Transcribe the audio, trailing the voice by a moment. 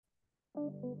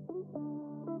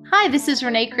Hi, this is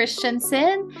Renee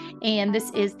Christensen, and this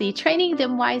is the Training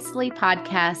Them Wisely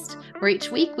podcast, where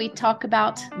each week we talk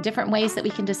about different ways that we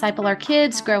can disciple our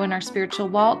kids, grow in our spiritual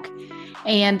walk.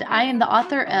 And I am the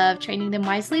author of Training Them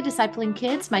Wisely, Discipling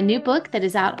Kids, my new book that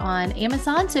is out on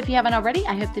Amazon. So if you haven't already,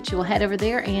 I hope that you will head over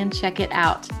there and check it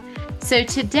out. So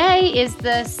today is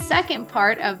the second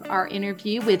part of our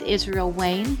interview with Israel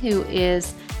Wayne, who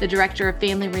is the director of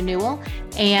Family Renewal.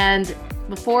 And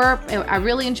I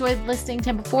really enjoyed listening to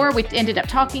him before. We ended up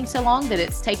talking so long that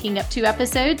it's taking up 2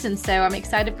 episodes. And so I'm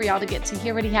excited for y'all to get to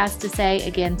hear what he has to say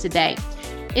again today.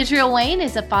 Israel Wayne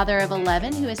is a father of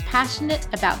 11 who is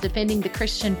passionate about defending the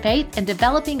Christian faith and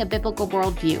developing a biblical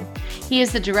worldview. He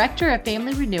is the director of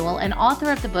Family Renewal and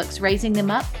author of the books Raising Them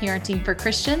Up, Parenting for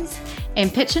Christians,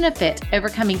 and Pitching a Fit,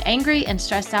 Overcoming Angry and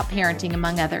Stressed Out Parenting,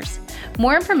 among others.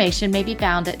 More information may be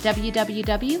found at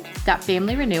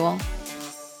www.familyrenewal.com.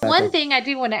 One thing I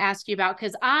do want to ask you about,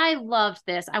 because I loved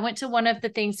this. I went to one of the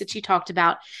things that you talked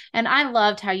about, and I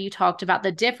loved how you talked about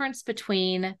the difference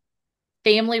between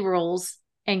family rules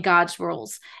and God's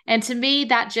rules. And to me,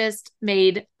 that just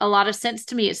made a lot of sense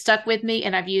to me. It stuck with me,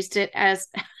 and I've used it as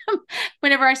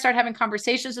whenever I start having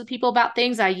conversations with people about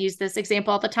things, I use this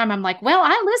example all the time. I'm like, well,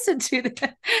 I listened to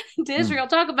Israel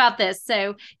talk about this.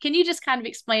 So can you just kind of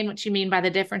explain what you mean by the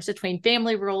difference between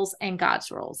family rules and God's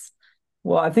rules?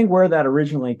 Well, I think where that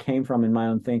originally came from in my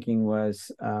own thinking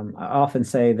was I often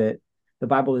say that the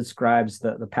Bible describes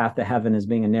the path to heaven as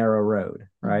being a narrow road,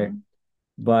 right? Mm-hmm.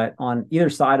 But on either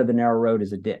side of the narrow road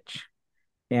is a ditch.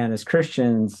 And as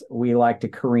Christians, we like to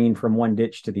careen from one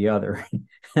ditch to the other.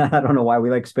 I don't know why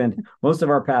we like to spend most of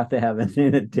our path to heaven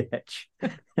in a ditch.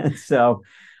 And so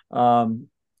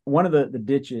one of the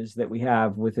ditches that we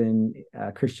have within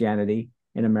Christianity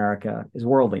in America is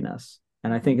worldliness.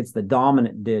 And I think it's the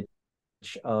dominant ditch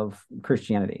of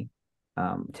Christianity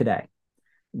today,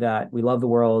 that we love the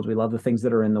world, we love the things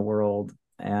that are in the world,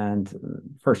 and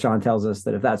First John tells us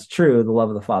that if that's true, the love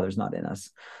of the Father is not in us.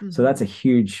 Mm-hmm. So that's a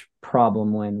huge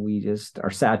problem when we just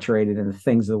are saturated in the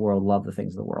things of the world, love the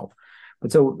things of the world.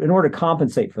 But so in order to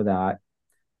compensate for that,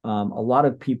 a lot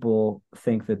of people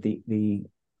think that the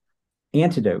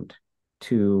antidote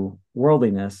to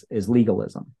worldliness is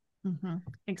legalism. Mm-hmm.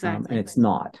 Exactly. And it's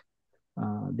not.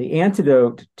 The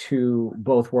antidote to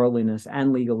both worldliness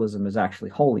and legalism is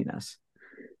actually holiness.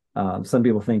 Some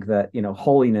people think that,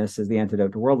 holiness is the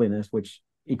antidote to worldliness, which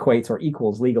equates or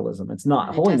equals legalism. It's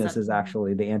not. Holiness is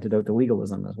actually the antidote to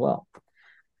legalism as well.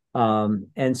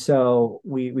 And so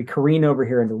we careen over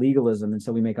here into legalism. And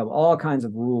so we make up all kinds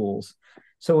of rules.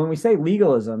 So when we say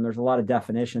legalism, there's a lot of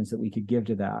definitions that we could give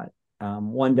to that.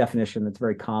 One definition that's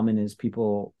very common is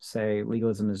people say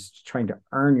legalism is trying to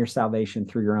earn your salvation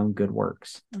through your own good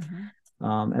works.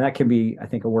 Mm-hmm. And that can be, I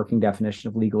think, a working definition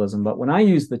of legalism. But when I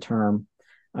use the term,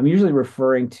 I'm usually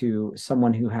referring to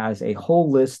someone who has a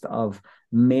whole list of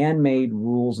man-made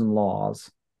rules and laws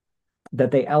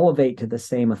that they elevate to the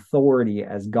same authority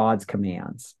as God's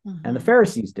commands. Mm-hmm. And the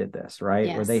Pharisees did this, right?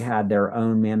 Yes. Where they had their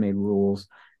own man-made rules,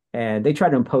 and they tried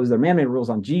to impose their man-made rules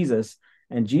on Jesus.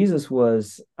 And Jesus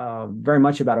was very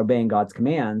much about obeying God's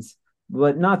commands,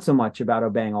 but not so much about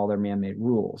obeying all their man-made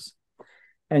rules.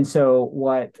 And so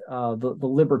what the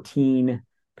libertine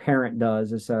parent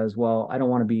does is says, well, I don't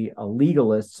want to be a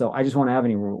legalist, so I just won't have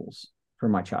any rules for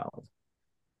my child.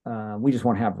 We just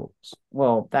won't have rules.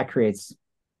 Well, that creates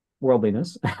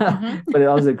worldliness, mm-hmm. but it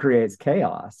also creates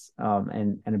chaos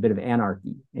and a bit of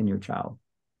anarchy in your child.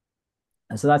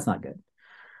 And so that's not good.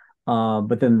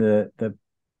 But then the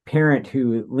parent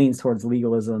who leans towards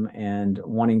legalism and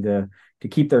wanting to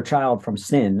keep their child from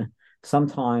sin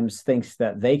sometimes thinks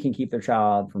that they can keep their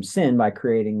child from sin by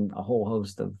creating a whole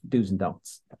host of do's and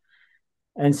don'ts.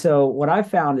 And so what I've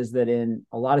found is that in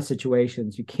a lot of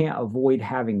situations, you can't avoid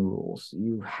having rules.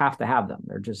 You have to have them.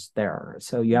 They're just there.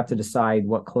 So you have to decide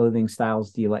what clothing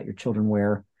styles do you let your children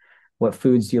wear, what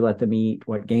foods do you let them eat,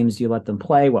 what games do you let them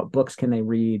play, what books can they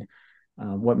read,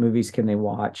 what movies can they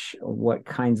watch, what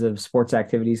kinds of sports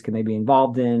activities can they be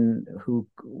involved in, who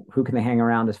can they hang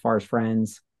around as far as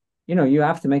friends. You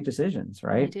have to make decisions,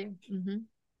 right? You do. Mm-hmm.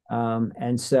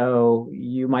 And so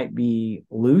you might be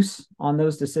loose on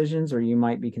those decisions, or you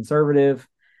might be conservative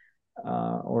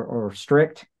or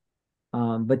strict.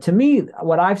 But to me,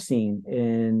 what I've seen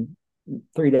in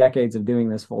 3 decades of doing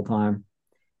this full time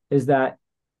is that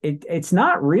it's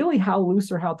not really how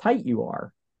loose or how tight you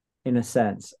are, in a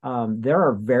sense. There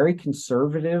are very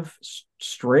conservative,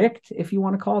 strict, if you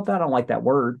want to call it that. I don't like that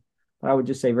word, but I would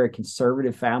just say very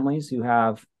conservative families who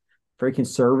have very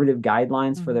conservative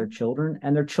guidelines mm-hmm. for their children,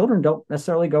 and their children don't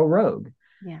necessarily go rogue.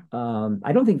 Yeah.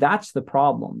 I don't think that's the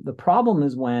problem. The problem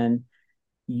is when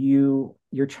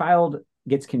your child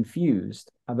gets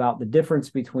confused about the difference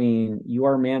between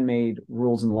your man-made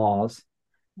rules and laws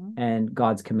and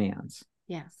God's commands.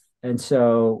 Yes. And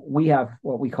so we have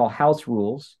what we call house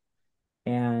rules,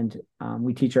 and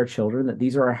we teach our children that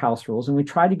these are our house rules, and we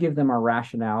try to give them our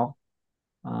rationale,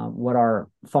 what our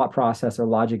thought process or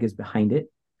logic is behind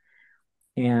it.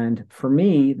 And for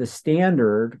me, the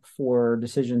standard for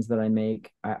decisions that I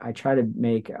make, I try to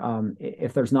make,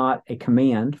 if there's not a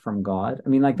command from God, I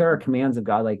mean, like there are commands of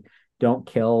God, like don't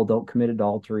kill, don't commit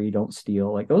adultery, don't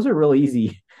steal. Like those are really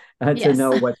easy to Yes.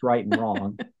 know what's right and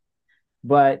wrong.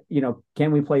 But,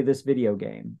 can we play this video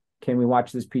game? Can we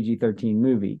watch this PG-13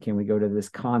 movie? Can we go to this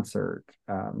concert?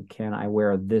 Can I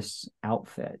wear this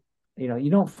outfit? You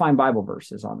don't find Bible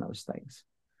verses on those things.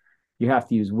 You have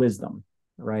to use wisdom,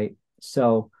 right?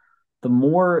 So the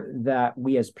more that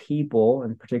we as people,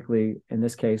 and particularly in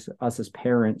this case, us as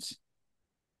parents,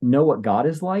 know what God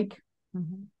is like,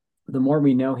 the more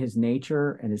we know his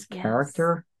nature and his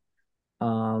character,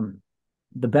 the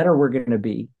better we're going to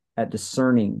be at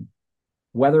discerning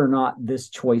whether or not this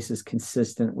choice is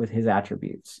consistent with his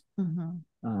attributes, and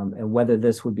whether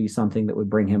this would be something that would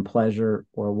bring him pleasure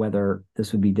or whether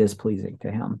this would be displeasing to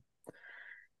him.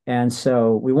 And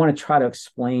so we want to try to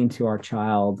explain to our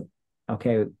child,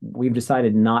 okay, we've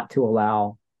decided not to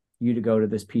allow you to go to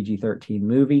this PG-13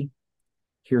 movie.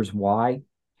 Here's why.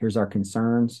 Here's our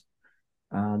concerns.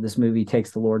 This movie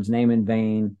takes the Lord's name in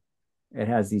vain. It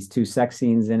has these 2 sex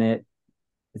scenes in it.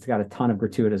 It's got a ton of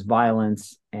gratuitous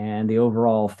violence. And the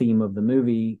overall theme of the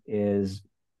movie is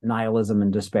nihilism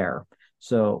and despair.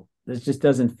 So this just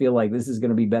doesn't feel like this is going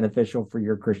to be beneficial for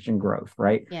your Christian growth,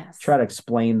 right? Yes. Try to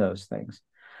explain those things.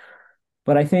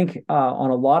 But I think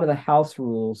on a lot of the house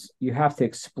rules, you have to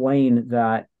explain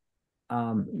that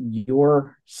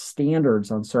your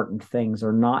standards on certain things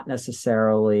are not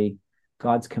necessarily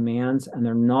God's commands, and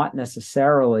they're not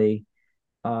necessarily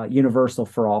universal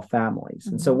for all families.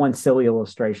 And so one silly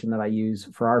illustration that I use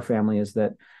for our family is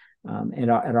that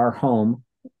at our home,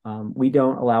 we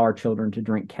don't allow our children to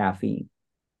drink caffeine.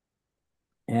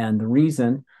 And the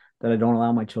reason that I don't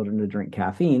allow my children to drink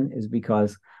caffeine is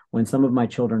because when some of my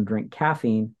children drink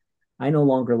caffeine, I no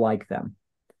longer like them.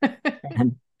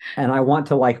 and I want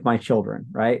to like my children,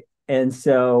 right? And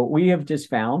so we have just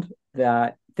found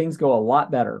that things go a lot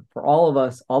better for all of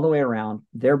us all the way around.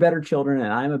 They're better children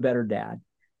and I'm a better dad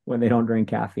when they don't drink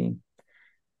caffeine.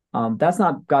 That's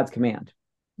not God's command.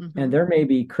 And there may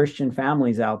be Christian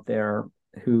families out there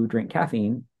who drink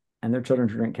caffeine and their children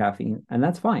drink caffeine, and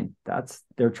that's fine. That's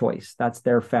their choice. That's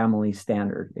their family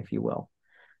standard, if you will.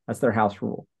 That's their house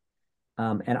rule.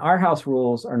 And our house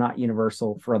rules are not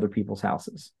universal for other people's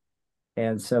houses.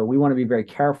 And so we want to be very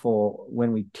careful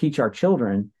when we teach our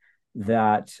children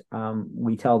that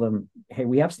we tell them, hey,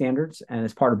 we have standards and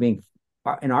it's part of being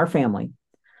in our family,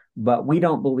 but we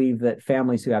don't believe that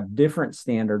families who have different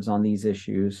standards on these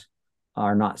issues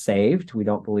are not saved. We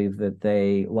don't believe that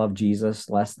they love Jesus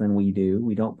less than we do.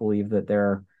 We don't believe that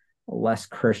they're less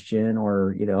Christian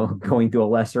or, going to a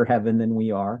lesser heaven than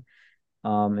we are.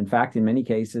 In fact, in many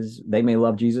cases, they may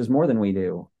love Jesus more than we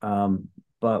do.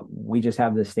 But we just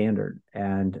have this standard,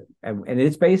 and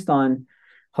it's based on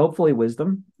hopefully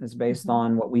wisdom. It's based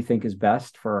on what we think is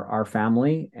best for our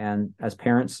family, and as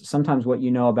parents, sometimes what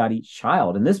you know about each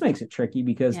child. And this makes it tricky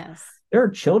because there are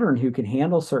children who can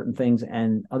handle certain things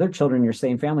and other children in your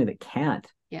same family that can't.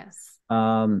 Yes.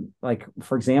 Like,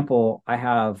 for example, I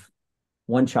have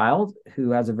one child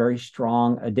who has a very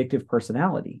strong addictive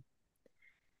personality.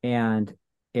 And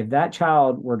if that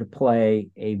child were to play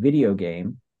a video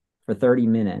game for 30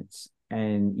 minutes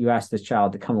and you ask this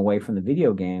child to come away from the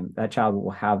video game, that child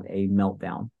will have a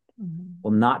meltdown,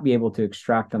 will not be able to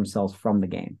extract themselves from the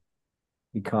game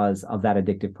because of that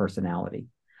addictive personality.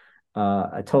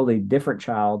 A totally different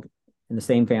child in the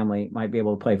same family might be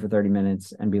able to play for 30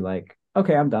 minutes and be like,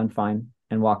 okay, I'm done, fine,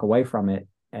 and walk away from it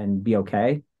and be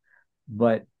okay.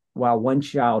 But while one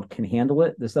child can handle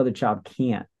it, this other child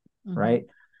can't, right?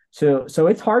 So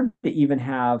it's hard to even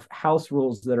have house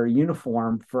rules that are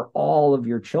uniform for all of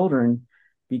your children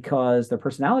because their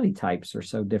personality types are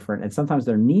so different and sometimes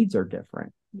their needs are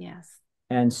different. Yes.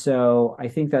 And so I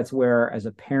think that's where, as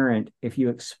a parent, if you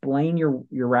explain your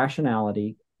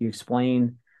rationality, you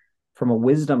explain from a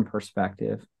wisdom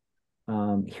perspective,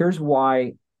 here's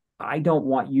why I don't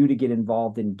want you to get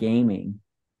involved in gaming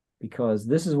because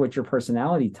this is what your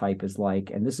personality type is like,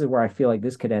 and this is where I feel like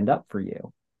this could end up for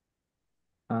you.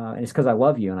 And it's because I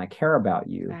love you and I care about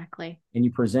you. Exactly. And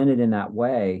you present it in that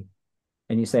way.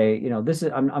 And you say, this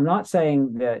is, I'm not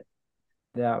saying that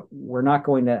we're not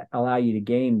going to allow you to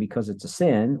game because it's a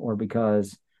sin or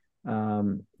because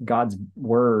God's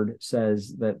word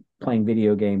says that playing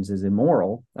video games is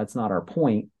immoral. That's not our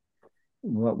point.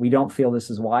 But we don't feel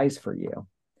this is wise for you.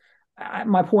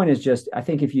 My point is just, I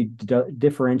think if you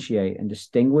differentiate and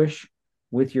distinguish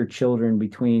with your children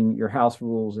between your house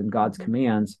rules and God's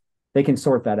commands, they can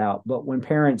sort that out. But when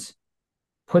parents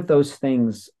put those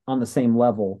things on the same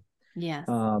level, yes,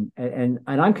 and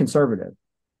I'm conservative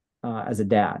as a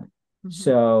dad,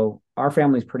 so our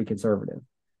family's pretty conservative,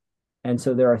 and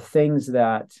so there are things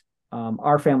that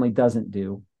our family doesn't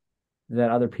do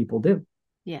that other people do.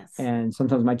 Yes. And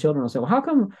sometimes my children will say, well, how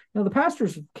come, the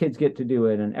pastor's kids get to do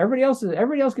it and everybody else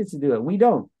gets to do it? We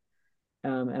don't.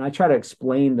 And I try to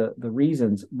explain the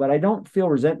reasons, but I don't feel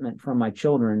resentment from my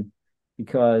children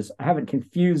because I haven't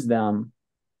confused them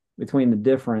between the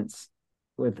difference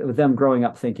with them growing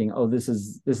up thinking, oh, this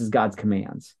is God's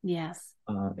commands. Yes.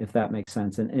 If that makes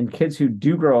sense. And kids who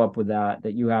do grow up with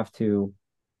that you have to,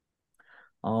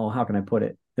 how can I put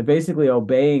it? That basically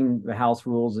obeying the house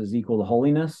rules is equal to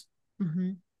holiness.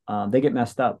 They get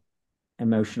messed up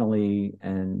emotionally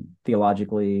and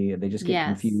theologically. They just get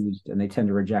confused and they tend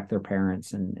to reject their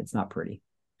parents, and it's not pretty.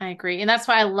 I agree. And that's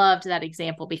why I loved that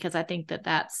example, because I think that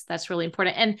that's really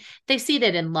important. And they see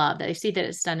that in love, that they see that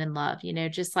it's done in love,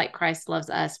 just like Christ loves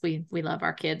us, we love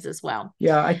our kids as well.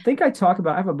 Yeah. I think I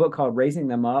have a book called Raising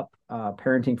Them Up,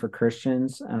 Parenting for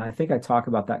Christians. And I think I talk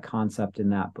about that concept in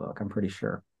that book. I'm pretty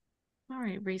sure. All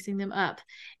right. Raising them up.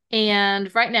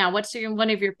 And right now, what's one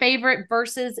of your favorite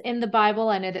verses in the Bible?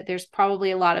 I know that there's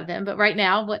probably a lot of them, but right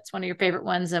now, what's one of your favorite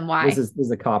ones and why? This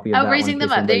is a copy of that Raising one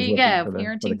them up. There you go.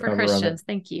 Parenting for Christians.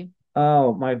 Thank you.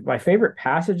 Oh, my favorite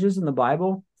passages in the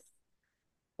Bible.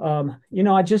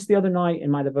 I just the other night in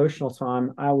my devotional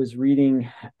time, I was reading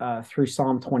through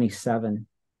Psalm 27,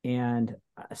 and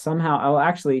somehow,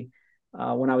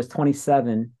 when I was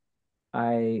 27,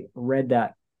 I read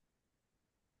that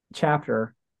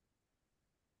chapter.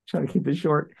 Trying to keep it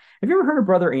short. Have you ever heard of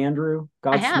Brother Andrew,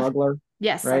 God's smuggler?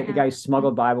 Yes. Right. The guy who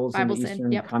smuggled Bibles into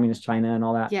Eastern communist China and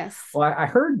all that. Yes. Well, I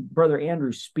heard Brother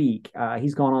Andrew speak.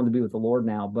 He's gone on to be with the Lord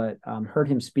now, but heard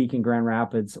him speak in Grand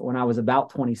Rapids when I was about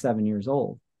 27 years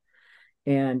old.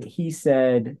 And he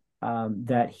said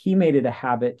that he made it a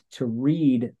habit to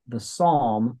read the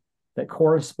psalm that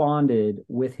corresponded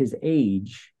with his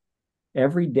age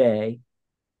every day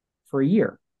for a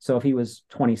year. So if he was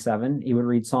 27, he would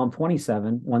read Psalm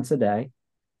 27 once a day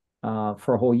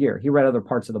for a whole year. He read other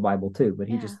parts of the Bible too, but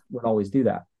he just would always do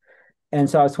that. And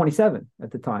so I was 27 at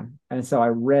the time. And so I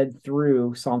read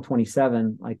through Psalm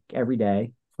 27 like every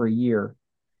day for a year.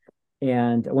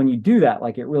 And when you do that,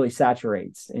 like it really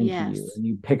saturates into you, and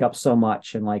you pick up so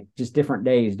much, and like just different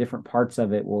days, different parts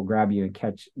of it will grab you and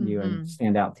catch you and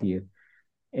stand out to you.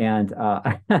 And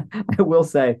I will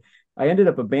say, I ended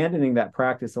up abandoning that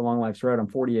practice along life's road. I'm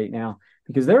 48 now,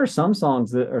 because there are some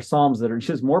psalms that are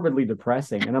just morbidly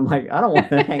depressing. And I'm like, I don't want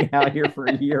to hang out here for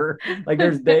a year. Like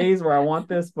there's days where I want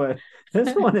this, but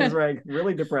this one is like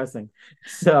really depressing.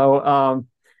 So,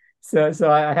 so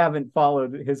I haven't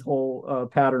followed his whole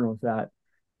pattern with that.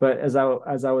 But as I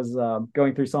was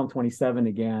going through Psalm 27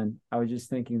 again, I was just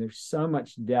thinking there's so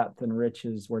much depth and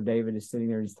riches where David is sitting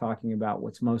there, he's talking about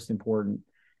what's most important.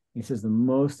 He says the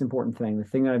most important thing, the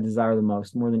thing that I desire the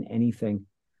most, more than anything,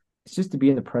 is just to be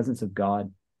in the presence of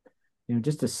God,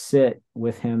 just to sit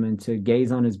with him and to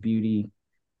gaze on his beauty,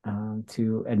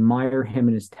 to admire him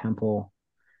in his temple.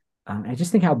 I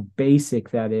just think how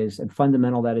basic that is and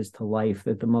fundamental that is to life,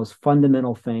 that the most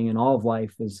fundamental thing in all of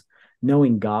life is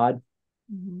knowing God.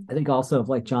 I think also of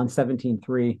like John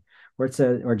 17:3, where it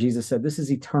says, or Jesus said, this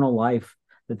is eternal life,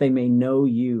 that they may know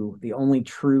you, the only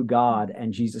true God,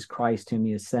 and Jesus Christ whom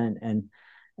he has sent. And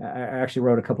I actually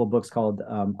wrote a couple of books called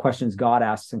Questions God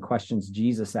Asks and Questions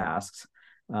Jesus Asks,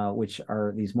 which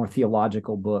are these more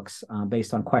theological books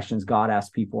based on questions God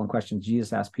asked people and questions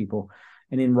Jesus asked people.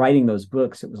 And in writing those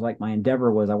books, it was like my endeavor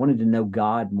was I wanted to know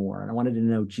God more, and I wanted to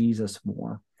know Jesus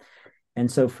more. And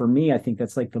so for me, I think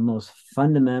that's like the most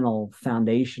fundamental,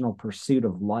 foundational pursuit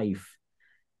of life,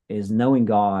 is knowing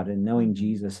God and knowing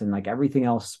Jesus, and like everything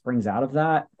else springs out of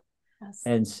that. Yes.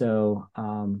 And so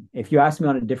if you asked me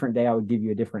on a different day, I would give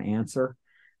you a different answer.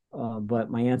 But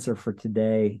my answer for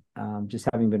today, just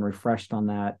having been refreshed on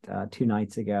that 2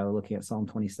 nights ago, looking at Psalm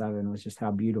 27, was just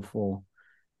how beautiful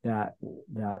that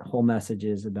whole message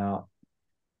is about,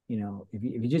 if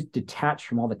you just detach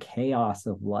from all the chaos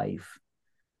of life,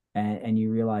 and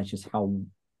you realize just how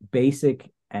basic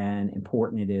and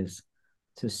important it is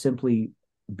to simply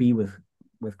be with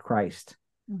Christ,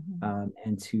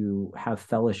 and to have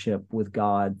fellowship with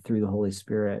God through the Holy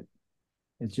Spirit.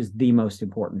 It's just the most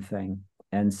important thing.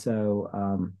 And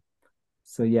so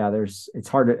So yeah, it's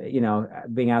hard to,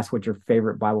 being asked what your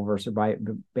favorite Bible verse or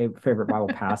favorite Bible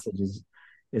passage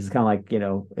is kind of like,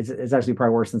 it's actually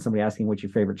probably worse than somebody asking what your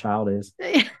favorite child is.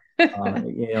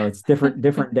 It's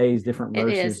different days, different It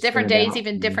is verses different stand days, out.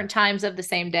 even different times of the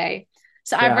same day.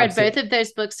 So I've Yeah, read both absolutely. of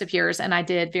those books of yours, and I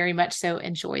did very much so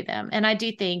enjoy them. And I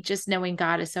do think just knowing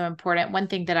God is so important. One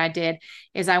thing that I did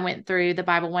is I went through the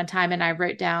Bible one time and I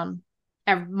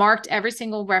marked every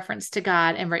single reference to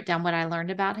God and wrote down what I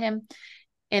learned about him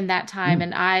in that time. Mm,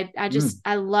 And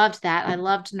I loved that. I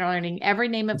loved learning every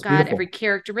name of it's God, every beautiful.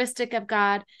 characteristic of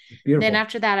God. It's And then beautiful.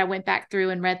 after that, I went back through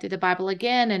and read through the Bible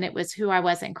again, and it was who I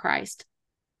was in Christ.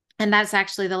 And that's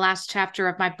actually the last chapter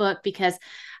of my book, because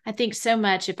I think so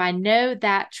much if I know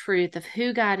that truth of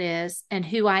who God is and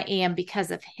who I am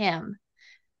because of him,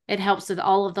 it helps with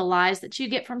all of the lies that you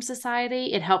get from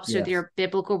society. It helps with Yes. your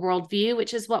biblical worldview,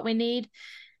 which is what we need.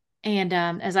 And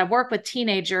as I work with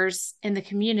teenagers in the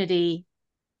community,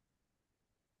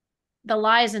 the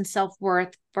lies and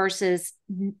self-worth versus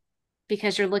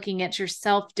because you're looking at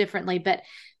yourself differently, but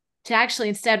to actually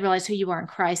instead realize who you are in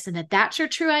Christ and that that's your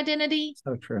true identity,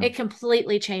 So true. it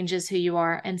completely changes who you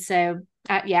are. And so,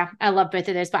 yeah, I love both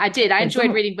of those, but I And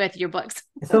enjoyed reading both of your books.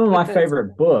 some of my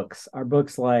favorite books are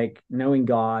books like Knowing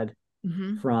God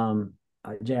Mm-hmm. from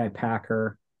J.I.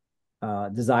 Packer,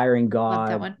 Desiring Love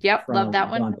that God one. Yep. Love from that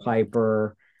one. John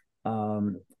Piper,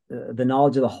 The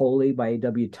Knowledge of the Holy by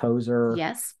A.W. Tozer,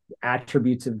 Yes.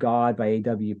 Attributes of God by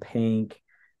A.W. Pink.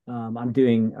 I'm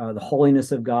doing The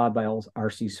Holiness of God by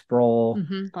R.C. Sproul.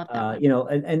 Mm-hmm. Love that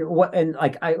one. And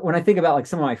like when I think about like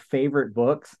some of my favorite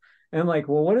books, and I'm like,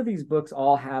 well, what do these books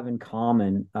all have in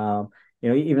common?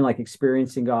 Even like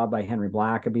Experiencing God by Henry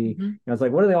Blackaby. Mm-hmm. It's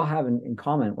like, what do they all have in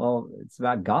common? Well, it's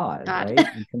about God, God. right?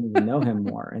 And can we know Him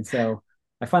more? And so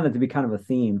I find that to be kind of a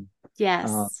theme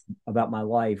Yes, about my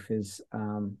life is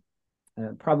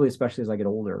probably especially as I get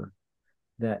older,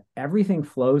 that everything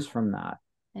flows from that.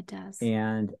 it does.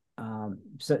 And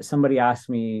so somebody asked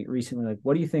me recently, like,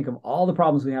 what do you think of all the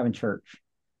problems we have in church?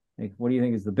 Like, what do you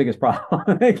think is the biggest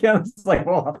problem? It's like,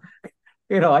 well,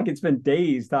 I could spend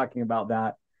days talking about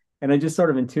that. And I just sort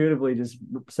of intuitively just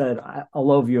said, a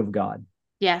low view of God.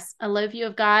 Yes, a low view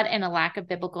of God and a lack of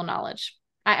biblical knowledge.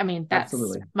 I mean, that's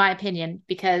Absolutely. my opinion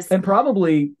because And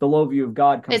probably the low view of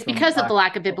God comes it's from because of the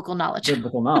lack lack of of biblical knowledge.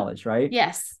 biblical knowledge, right?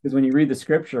 Yes. Because when you read the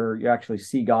scripture, you actually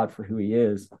see God for who he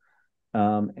is.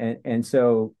 And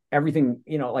so everything,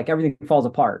 like everything falls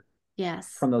apart Yes.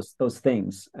 from those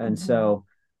things. And Mm-hmm. so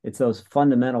it's those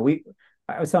fundamental.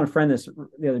 I was telling a friend this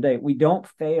the other day. We don't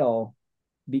fail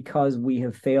because we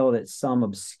have failed at some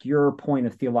obscure point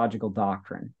of theological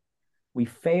doctrine. We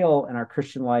fail in our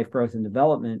Christian life growth and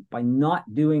development by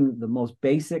not doing the most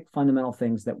basic fundamental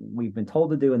things that we've been told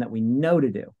to do and that we know to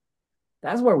do.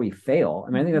 That's where we fail.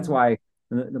 I mean, I think that's Mm-hmm.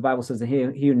 why the Bible says that he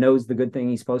who knows the good thing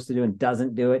he's supposed to do and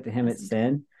doesn't do it, to him it's Doesn't do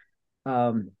it. sin.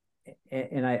 Um,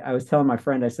 and I was telling my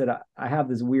friend, I said, I have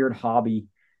this weird hobby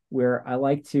where I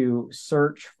like to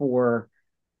search for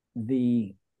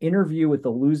the interview with the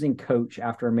losing coach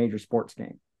after a major sports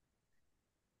game,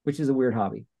 which is a weird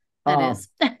hobby. That is.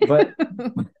 But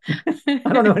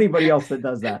I don't know anybody else that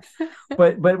does that.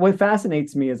 But what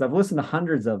fascinates me is I've listened to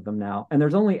hundreds of them now, and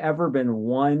there's only ever been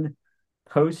one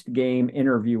post game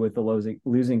interview with the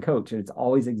losing coach, and it's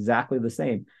always exactly the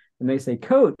same. And they say,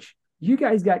 "Coach, you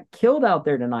guys got killed out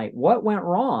there tonight. What went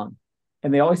wrong?"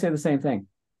 And they always say the same thing.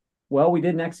 Well, we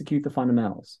didn't execute the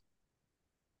fundamentals.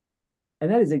 And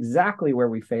that is exactly where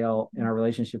we fail in our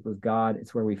relationship with God.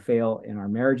 It's where we fail in our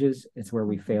marriages. It's where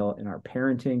we fail in our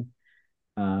parenting.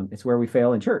 It's where we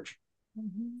fail in church.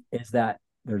 Mm-hmm. Is that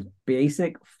there's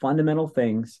basic fundamental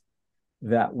things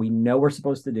that we know we're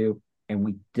supposed to do and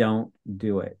we don't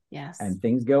do it. Yes. And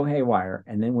things go haywire.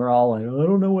 And then we're all like, oh, I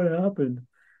don't know what happened.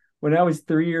 When I was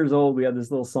 3 years old, we had this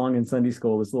little song in Sunday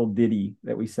school, this little ditty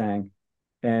that we sang.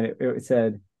 And it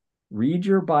said, read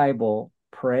your Bible,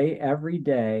 pray every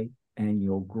day, and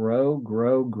you'll grow,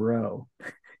 grow, grow.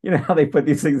 You know how they put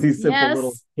these things, these simple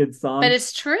little Yes. kid But songs.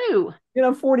 it's true.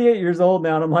 I'm 48 years old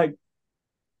now, and I'm like,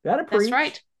 gotta That's preach,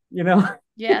 right. you know?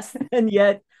 Yes. And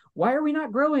yet, why are we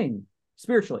not growing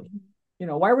spiritually?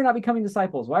 Why are we not becoming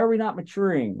disciples? Why are we not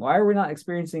maturing? Why are we not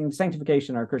experiencing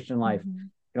sanctification in our Christian life?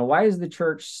 Mm-hmm. Why is the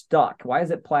church stuck? Why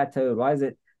is it plateaued? Why is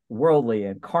it worldly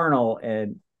and carnal?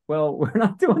 And well, we're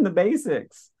not doing the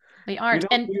basics. We We aren't.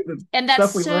 don't do the And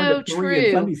that's stuff we learned so at 3 in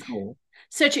true. Sunday school.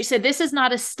 So true. So this is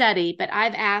not a study, but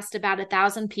I've asked about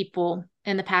 1,000 people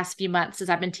in the past few months as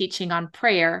I've been teaching on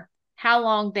prayer, how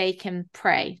long they can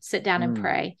pray, sit down and Mm,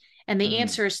 pray. And the mm,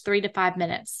 answer is 3 to 5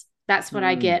 minutes. That's what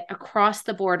I mm. get across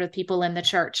the board with people in the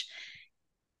church.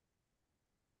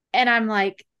 And I'm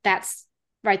like, that's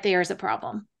right there is a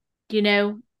problem. You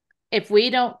know, if we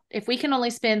can only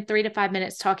spend 3 to 5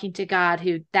 minutes talking to God,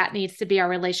 who that needs to be our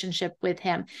relationship with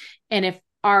him. And if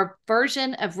our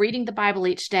version of reading the Bible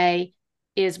each day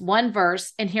is one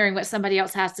verse and hearing what somebody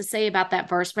else has to say about that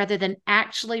verse rather than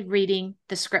actually reading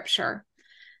the scripture,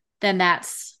 then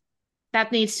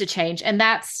that needs to change. And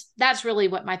that's really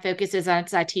what my focus is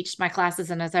as I teach my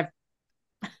classes and as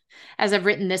I've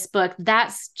written this book.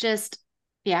 That's just,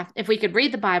 yeah, if we could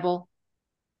read the Bible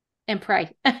and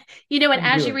pray. And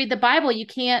as you read the Bible, you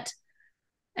can't,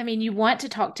 you want to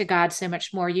talk to God so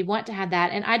much more. You want to have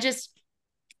that. And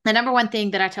the number one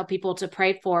thing that I tell people to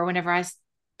pray for whenever I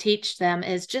teach them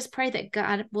is just pray that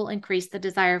God will increase the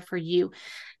desire for you,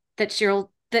 that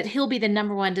he'll be the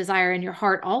number one desire in your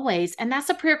heart always. And that's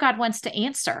a prayer God wants to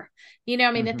answer.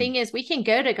 The thing is, we can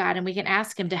go to God and we can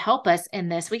ask him to help us in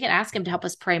this. We can ask him to help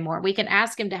us pray more. We can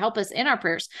ask him to help us in our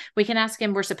prayers. We can ask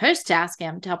him, we're supposed to ask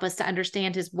him to help us to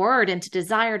understand his word and to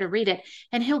desire to read it.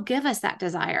 And he'll give us that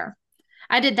desire.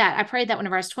 I did that. I prayed that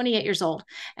whenever I was 28 years old.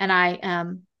 And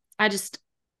I just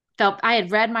felt I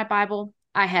had read my Bible.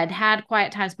 I had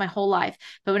quiet times my whole life.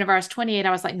 But whenever I was 28,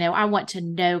 I was like, no, I want to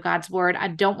know God's word. I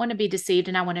don't want to be deceived,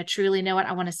 and I want to truly know it.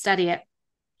 I want to study it.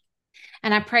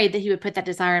 And I prayed that he would put that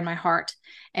desire in my heart.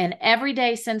 And every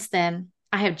day since then,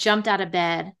 I have jumped out of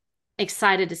bed,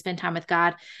 excited to spend time with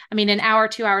God. An hour,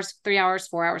 2 hours, 3 hours,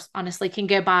 4 hours, honestly, can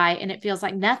go by and it feels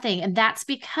like nothing. And that's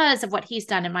because of what he's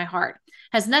done in my heart. It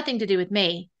has nothing to do with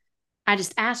me. I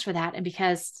just asked for that. And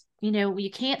because, you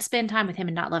can't spend time with him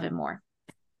and not love him more.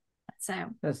 So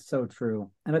that's so true.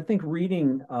 And I think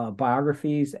reading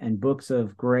biographies and books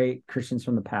of great Christians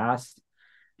from the past,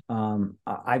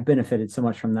 I've benefited so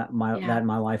much from that in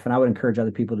my life, and I would encourage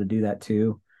other people to do that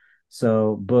too.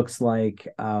 So books like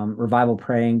Revival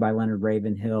Praying by Leonard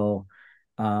Ravenhill,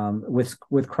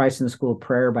 with Christ in the School of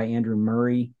Prayer by Andrew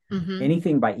Murray,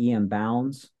 anything by E.M.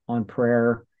 Bounds on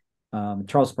prayer.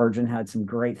 Charles Spurgeon had some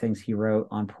great things he wrote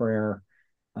on prayer.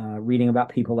 Reading about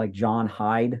people like John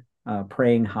Hyde,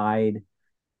 Praying Hyde,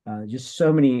 just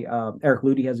so many. Eric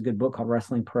Ludy has a good book called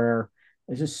Wrestling Prayer.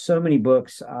 There's just so many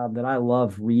books that I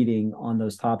love reading on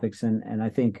those topics. And I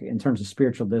think in terms of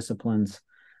spiritual disciplines,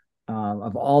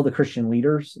 of all the Christian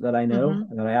leaders that I know,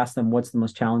 that I ask them, what's the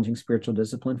most challenging spiritual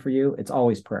discipline for you? It's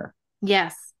always prayer.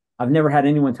 Yes. I've never had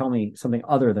anyone tell me something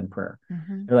other than prayer.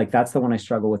 They're like, that's the one I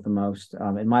struggle with the most.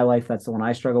 In my life, that's the one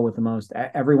I struggle with the most.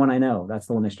 Everyone I know, that's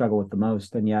the one they struggle with the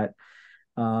most. And yet,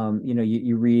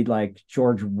 you read like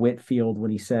George Whitefield when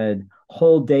he said,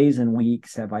 whole days and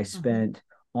weeks have I spent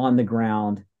on the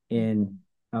ground in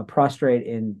prostrate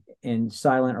in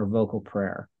silent or vocal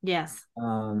prayer. Yes.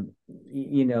 So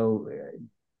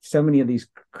many of these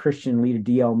Christian leaders,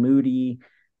 D.L. Moody,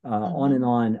 on and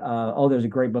on. There's a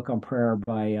great book on prayer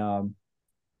by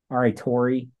R.A.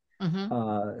 Torrey,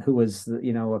 who was,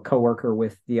 a coworker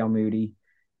with D.L. Moody.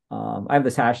 I have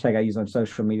this hashtag I use on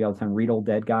social media all the time, read old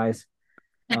dead guys.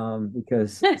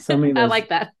 Because so many of those, I like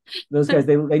that. those guys,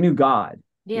 they knew God,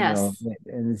 yes,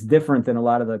 and it's different than a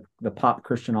lot of the pop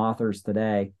Christian authors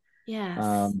today.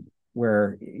 Yes.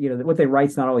 Where, what they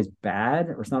write's not always bad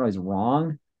or it's not always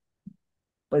wrong,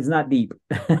 but it's not deep.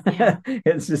 Yeah.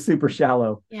 It's just super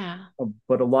shallow. Yeah.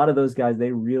 But a lot of those guys,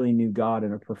 they really knew God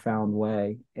in a profound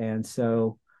way. And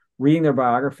so reading their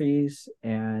biographies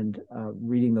and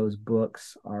reading those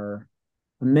books are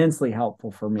immensely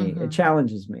helpful for me. It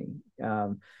challenges me.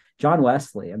 John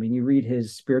Wesley, you read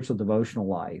his spiritual devotional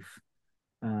life,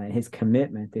 his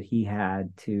commitment that he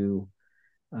had to,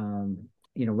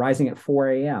 rising at 4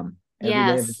 a.m. every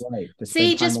day of his life.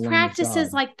 See, just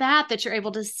practices like that you're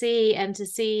able to see and to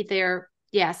see their,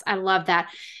 yes, I love that.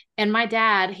 And my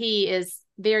dad, he is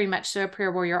very much so a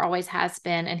prayer warrior, always has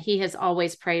been. And he has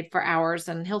always prayed for hours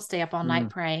and he'll stay up all night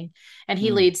praying. And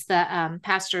he leads the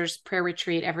pastor's prayer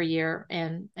retreat every year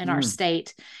in our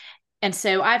state. And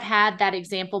so I've had that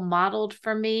example modeled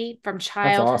for me from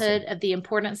childhood of the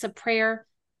importance of prayer.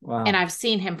 Wow. And I've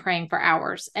seen him praying for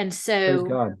hours. And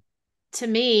so to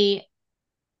me,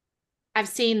 I've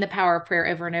seen the power of prayer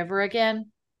over and over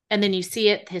again. And then you see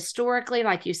it historically,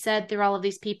 like you said, through all of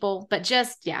these people, but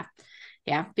just,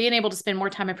 being able to spend more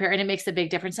time in prayer, and it makes a big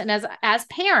difference. And as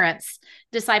parents,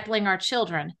 discipling our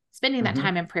children, spending that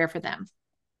time in prayer for them,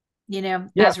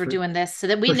 as we're doing this, so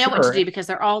that we know what to do, because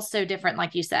they're all so different,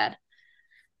 like you said.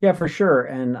 Yeah, for sure.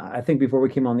 And I think before we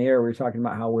came on the air, we were talking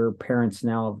about how we're parents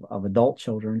now of adult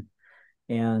children.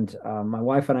 And my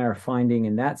wife and I are finding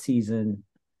in that season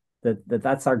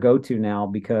that's our go-to now,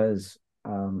 because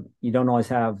you don't always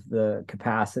have the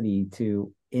capacity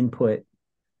to input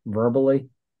verbally.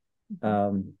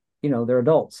 They're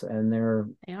adults and they are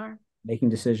making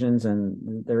decisions,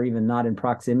 and they're even not in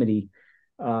proximity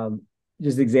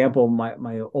Just example,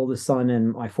 my oldest son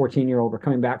and my 14-year-old were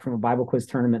coming back from a Bible quiz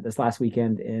tournament this last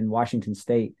weekend in Washington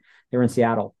State. They were in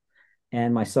Seattle.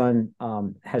 And my son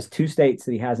has 2 states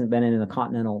that he hasn't been in the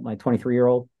continental. My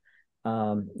 23-year-old,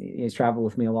 he's traveled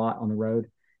with me a lot on the road,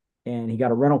 and he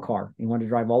got a rental car. He wanted to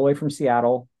drive all the way from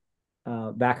Seattle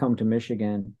back home to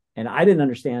Michigan. And I didn't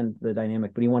understand the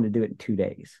dynamic, but he wanted to do it in 2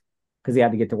 days because he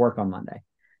had to get to work on Monday.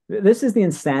 This is the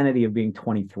insanity of being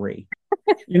 23.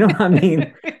 You know what I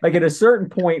mean? Like at a certain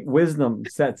point, wisdom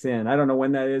sets in. I don't know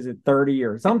when that is, at 30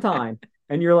 or sometime.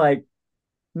 And you're like,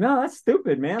 no, that's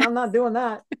stupid, man. I'm not doing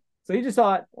that. So he just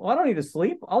thought, well, I don't need to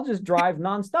sleep. I'll just drive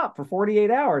nonstop for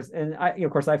 48 hours. And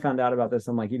of course, I found out about this.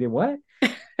 I'm like, you did what?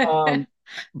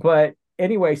 But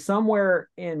anyway, somewhere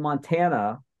in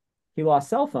Montana, he lost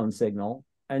cell phone signal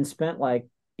and spent like,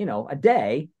 a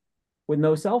day with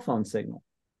no cell phone signal.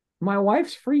 My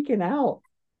wife's freaking out.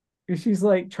 She's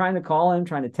like trying to call him,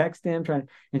 trying to text him,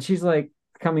 and she's like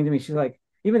coming to me. She's like,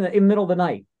 even in the middle of the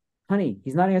night, honey,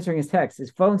 he's not answering his text.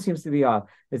 His phone seems to be off.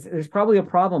 There's probably a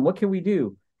problem. What can we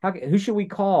do? Who should we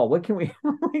call? What can we?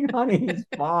 I'm like, honey, he's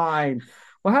fine.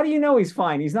 Well, how do you know he's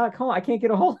fine? He's not calling. I can't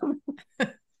get a hold of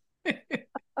him.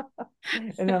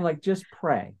 And I'm like, just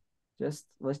pray. Let's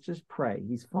just pray.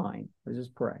 He's fine. Let's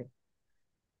just pray.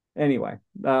 Anyway,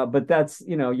 but that's,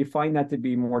 you find that to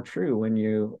be more true when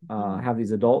you have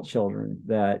these adult children,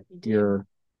 that your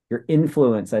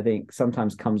influence, I think,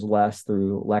 sometimes comes less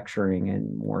through lecturing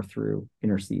and more through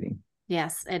interceding.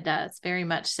 Yes, it does. Very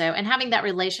much so. And having that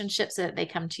relationship so that they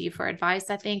come to you for advice,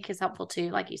 I think, is helpful too.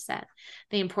 Like you said,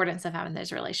 the importance of having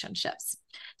those relationships.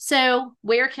 So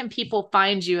where can people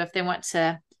find you if they want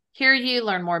to hear you,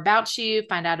 learn more about you,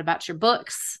 find out about your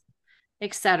books,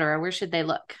 etc.? Where should they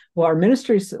look? Well, our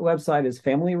ministry's website is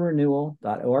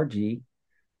familyrenewal.org.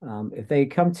 If they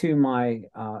come to my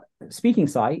speaking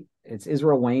site, it's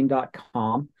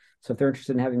israelwayne.com. So if they're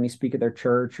interested in having me speak at their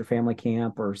church or family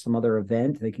camp or some other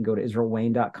event, they can go to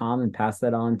israelwayne.com and pass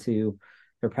that on to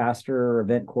their pastor or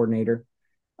event coordinator.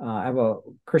 I have a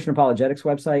Christian apologetics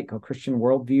website called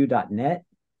christianworldview.net.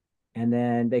 And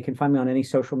then they can find me on any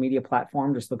social media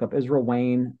platform. Just look up Israel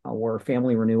Wayne or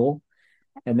Family Renewal.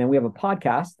 And then we have a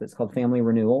podcast that's called Family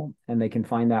Renewal, and they can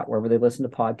find that wherever they listen to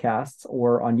podcasts,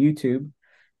 or on YouTube.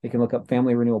 They can look up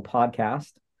Family Renewal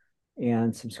Podcast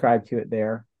and subscribe to it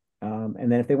there.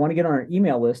 And then if they want to get on our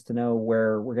email list to know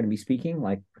where we're going to be speaking,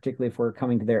 like particularly if we're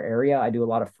coming to their area, I do a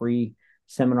lot of free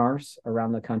seminars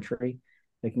around the country.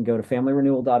 They can go to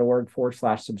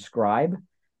familyrenewal.org/subscribe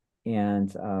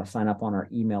and sign up on our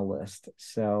email list.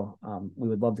 So we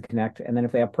would love to connect. And then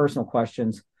if they have personal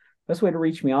questions, best way to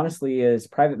reach me, honestly, is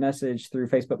private message through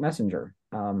Facebook Messenger.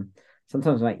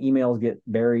 Sometimes my emails get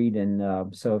buried.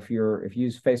 And so if you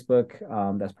use Facebook,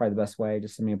 that's probably the best way.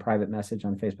 Just send me a private message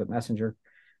on Facebook Messenger,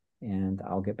 and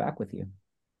I'll get back with you.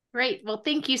 Great. Well,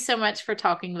 thank you so much for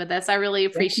talking with us. I really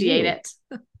appreciate it.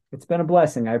 It's been a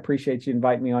blessing. I appreciate you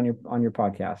inviting me on your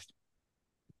podcast.